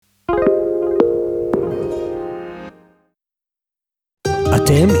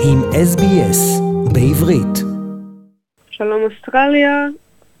אתם עם SBS בעברית. Shalom Australia,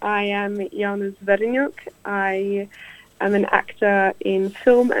 I am Yana Zverenyuk. I am an actor in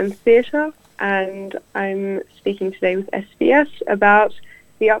film and theatre, and I'm speaking today with SBS about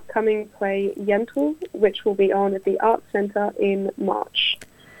the upcoming play Yentl, which will be on at the Arts Centre in March.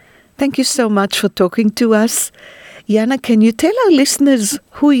 Thank you so much for talking to us. Yana, can you tell our listeners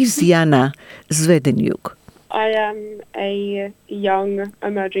who is Yana Zverenyuk? I am a young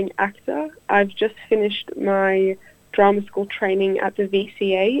emerging actor. I've just finished my drama school training at the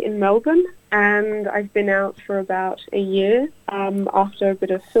VCA in Melbourne, and I've been out for about a year. After a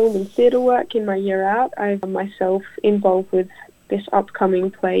bit of film and theatre work in my year out, I've myself involved with this upcoming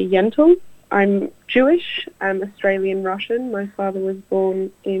play Yentl. I'm Jewish, I'm Australian-Russian. My father was born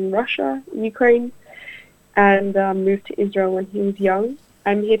in Russia, Ukraine, and moved to Israel when he was young.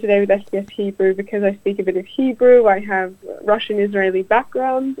 I'm here today with SBS Hebrew because I speak a bit of Hebrew. I have Russian-Israeli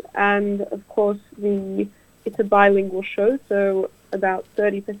background, and of course it's a bilingual show, so about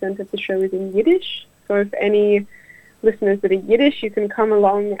 30% of the show is in Yiddish. So if any listeners that are Yiddish, you can come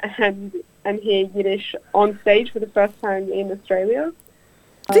along and hear Yiddish on stage for the first time in Australia.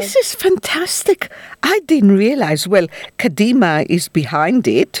 This is fantastic. I didn't realize, well, Kadima is behind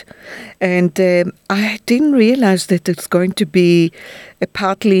it, and I didn't realize that it's going to be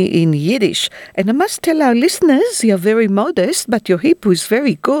partly in Yiddish. And I must tell our listeners, you're very modest, but your Hebrew is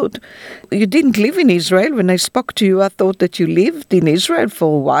very good. You didn't live in Israel. When I spoke to you, I thought that you lived in Israel for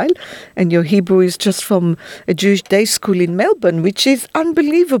a while, and your Hebrew is just from a Jewish day school in Melbourne, which is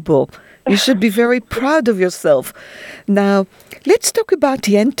unbelievable. You should be very proud of yourself. Now, let's talk about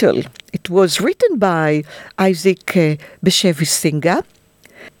Yentl. It was written by Isaac Bashevis Singer.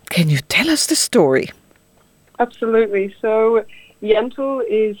 Can you tell us the story? Absolutely. So Yentl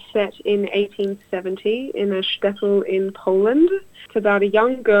is set in 1870 in a shtetl in Poland. It's about a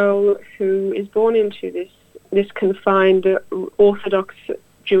young girl who is born into this confined Orthodox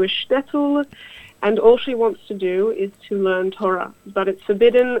Jewish shtetl, and all she wants to do is to learn Torah. But it's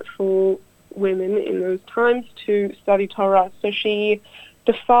forbidden for women in those times to study Torah. So she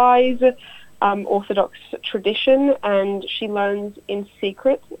defies Orthodox tradition, and she learns in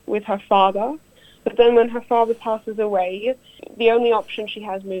secret with her father. But then when her father passes away, the only option she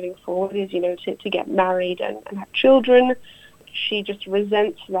has moving forward is, to get married and have children. She just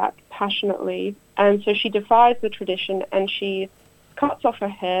resents that passionately. And so she defies the tradition, and she cuts off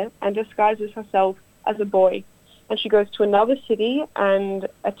her hair and disguises herself as a boy. And she goes to another city and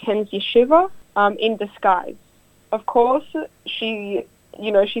attends yeshiva in disguise. Of course, she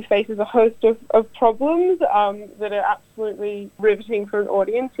faces a host of problems that are absolutely riveting for an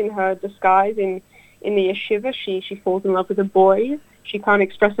audience in her disguise in the yeshiva. She falls in love with a boy. She can't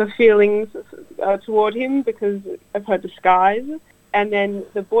express her feelings toward him because of her disguise. And then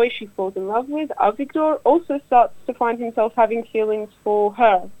the boy she falls in love with, Avigdor, also starts to find himself having feelings for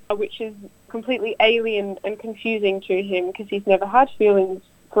her, which is completely alien and confusing to him because he's never had feelings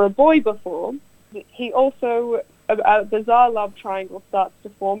for a boy before. He also, a bizarre love triangle starts to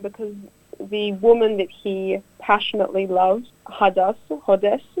form because the woman that he passionately loves, Hodes,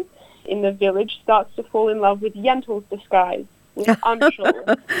 in the village, starts to fall in love with Yentl's disguise.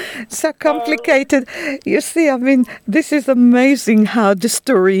 So complicated. You see, this is amazing how the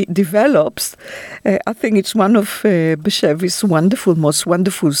story develops. I think it's one of Bashevis' most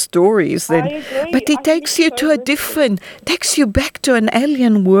wonderful stories. I agree. But it takes you to takes you back to an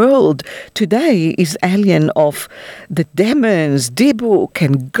alien world. Today is alien of the demons, Dibuk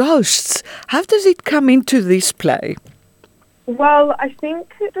and ghosts. How does it come into this play? Well, I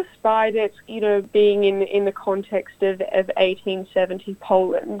think despite it, being in the context of 1870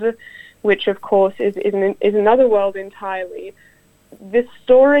 Poland, which of course is another world entirely, the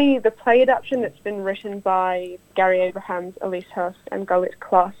story, the play adaptation that's been written by Gary Abrahams, Elise Hurst and Galit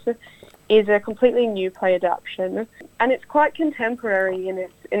Klass is a completely new play adaptation, and it's quite contemporary in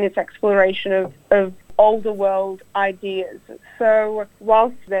its exploration of older world ideas. So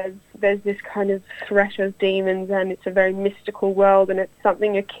whilst there's this kind of threat of demons, and it's a very mystical world, and it's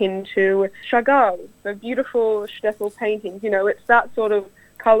something akin to Chagall, the beautiful shtetl paintings, it's that sort of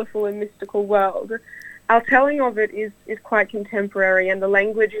colourful and mystical world. Our telling of it is quite contemporary, and the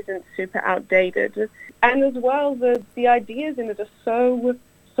language isn't super outdated. And as well, the ideas in it are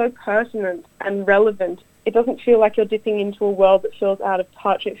so pertinent and relevant. It doesn't feel like you're dipping into a world that feels out of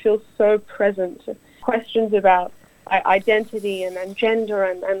touch. It feels so present. Questions about identity and gender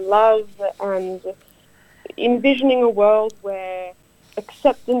and love, and envisioning a world where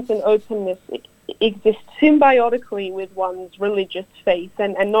acceptance and openness exist symbiotically with one's religious faith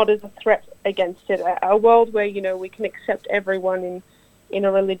and not as a threat against it. A world where, we can accept everyone in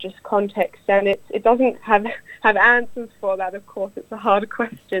a religious context, and it doesn't have answers for that. Of course, it's a hard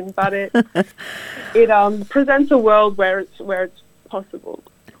question, but it presents a world where it's possible.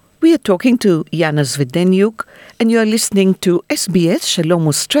 We are talking to Yana Zvedenyuk, and you are listening to SBS Shalom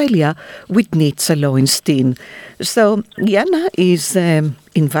Australia with Nitza Lowenstein. So Yana is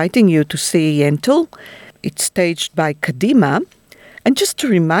inviting you to see Yentl. It's staged by Kadima. And just to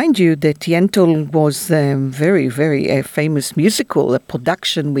remind you that Yentl was a very, very famous musical, a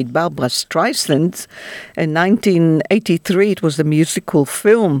production with Barbara Streisand. In 1983, it was a musical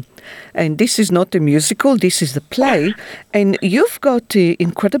film. And this is not a musical, this is a play. And you've got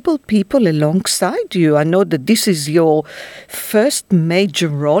incredible people alongside you. I know that this is your first major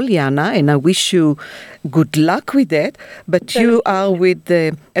role, Yana, and I wish you good luck with that. But you are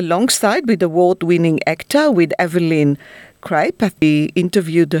alongside with award-winning actor, with Evelyn Crape. I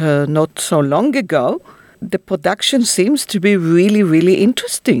interviewed her not so long ago. The production seems to be really, really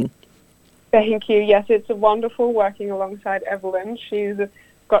interesting. Thank you. Yes, it's wonderful working alongside Evelyn. She's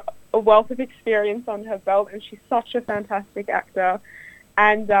got a wealth of experience on her belt, and she's such a fantastic actor.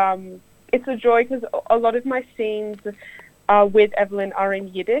 And it's a joy because a lot of my scenes with Evelyn are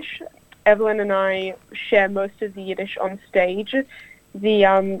in Yiddish. Evelyn and I share most of the Yiddish on stage. The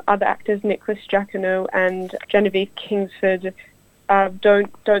other actors, Nicholas Jacquinot and Genevieve Kingsford,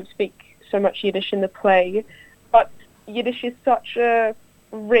 don't speak so much Yiddish in the play, but Yiddish is such a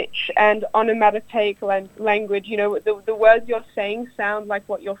rich and onomatopoeic language. You know, the words you're saying sound like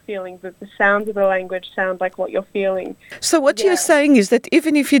what you're feeling, but the sounds of the language sound like what you're feeling. So what you're saying is that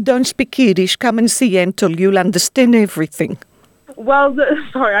even if you don't speak Yiddish, come and see Yentl, you'll understand everything. Well,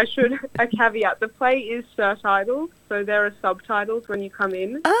 I should a caveat. The play is surtitled, so there are subtitles when you come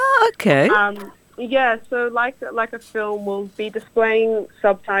in. Ah, okay. So like a film, we'll be displaying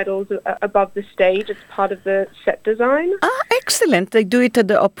subtitles above the stage. It's part of the set design. Ah, excellent. They do it at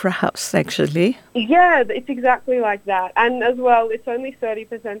the Opera House, actually. Yeah, it's exactly like that. And as well, it's only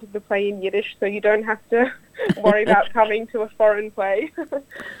 30% of the play in Yiddish, so you don't have to worry about coming to a foreign play.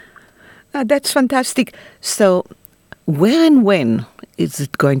 That's fantastic. So where and when is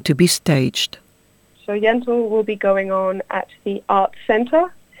it going to be staged? So Yentl will be going on at the Arts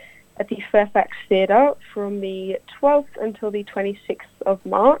Centre at the Fairfax Theatre from the 12th until the 26th of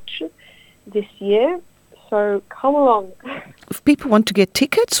March this year. So come along. If people want to get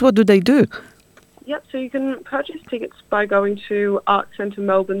tickets, what do they do? Yep, so you can purchase tickets by going to Arts Centre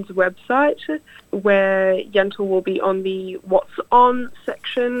Melbourne's website, where Yentl will be on the What's On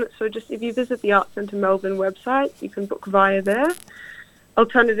section. So just if you visit the Arts Centre Melbourne website, you can book via there.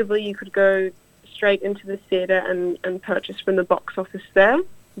 Alternatively, you could go straight into the theatre and purchase from the box office there,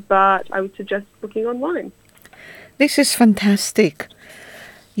 but I would suggest booking online. This is fantastic.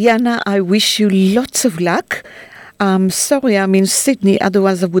 Yana, I wish you lots of luck. I'm sorry I'm in Sydney,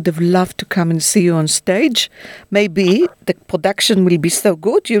 otherwise I would have loved to come and see you on stage. Maybe the production will be so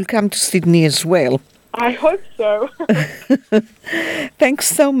good you'll come to Sydney as well. I hope so. Thanks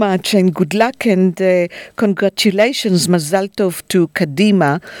so much and good luck, and congratulations, Mazal Tov to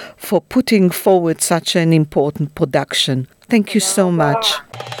Kadima for putting forward such an important production. Thank you so much.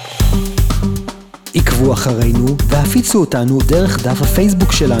 עקבו אחרינו והפיצו אותנו דרך דף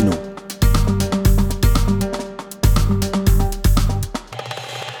הפייסבוק שלנו.